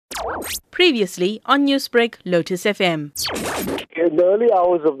Previously on Newsbreak, Lotus FM. In the early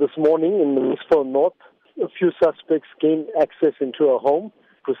hours of this morning in the Westville North, a few suspects gained access into a home,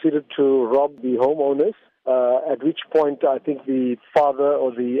 proceeded to rob the homeowners, at which point I think the father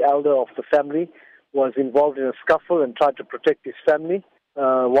or the elder of the family was involved in a scuffle and tried to protect his family.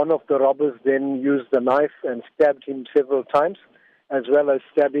 One of the robbers then used the knife and stabbed him several times, as well as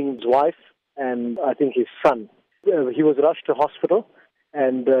stabbing his wife and I think his son. He was rushed to hospital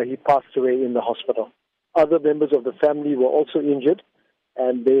and he passed away in the hospital. Other members of the family were also injured,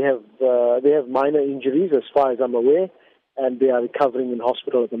 and they have minor injuries as far as I'm aware, and they are recovering in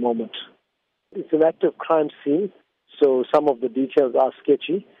hospital at the moment. It's an active crime scene, so some of the details are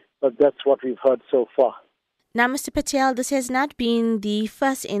sketchy, but that's what we've heard so far. Now, Mr. Patel, this has not been the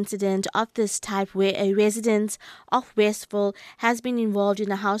first incident of this type where a resident of Westville has been involved in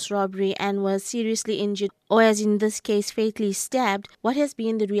a house robbery and was seriously injured, or as in this case, fatally stabbed. What has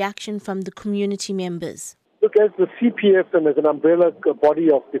been the reaction from the community members? Look, as the CPF and as an umbrella body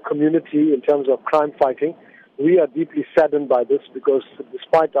of the community in terms of crime fighting, we are deeply saddened by this because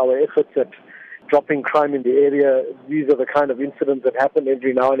despite our efforts at dropping crime in the area, these are the kind of incidents that happen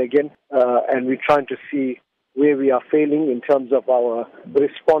every now and again, and we're trying to see where we are failing in terms of our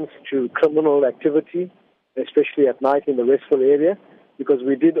response to criminal activity, especially at night in the Westville area, because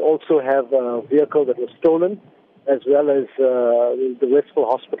we did also have a vehicle that was stolen, as well as the Westville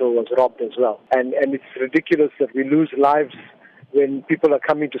hospital was robbed as well. And it's ridiculous that we lose lives when people are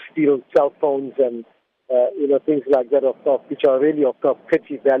coming to steal cell phones and things like that, which are really of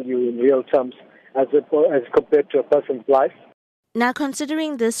petty value in real terms as compared to a person's life. Now,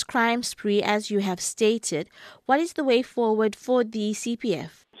 considering this crime spree, as you have stated, what is the way forward for the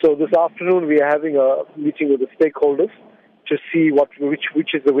CPF? So this afternoon we are having a meeting with the stakeholders to see which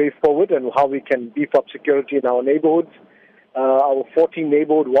is the way forward and how we can beef up security in our neighborhoods. Our 14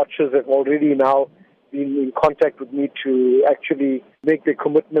 neighborhood watchers have already now been in contact with me to actually make the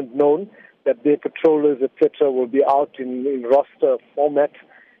commitment known that their patrollers, etc., will be out in roster format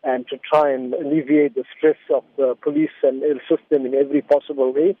and to try and alleviate the stress of the police and assist them in every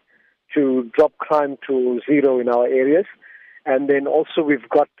possible way to drop crime to zero in our areas. And then also we've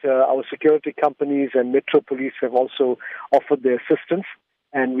got our security companies and Metro Police have also offered their assistance,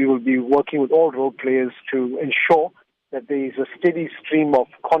 and we will be working with all role players to ensure that there is a steady stream of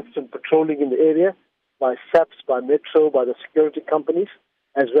constant patrolling in the area by SAPs, by Metro, by the security companies,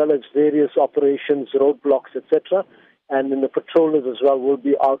 as well as various operations, roadblocks, etc., and then the patrollers as well will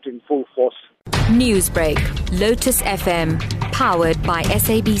be out in full force. Newsbreak, Lotus FM, powered by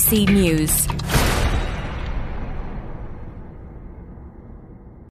SABC News.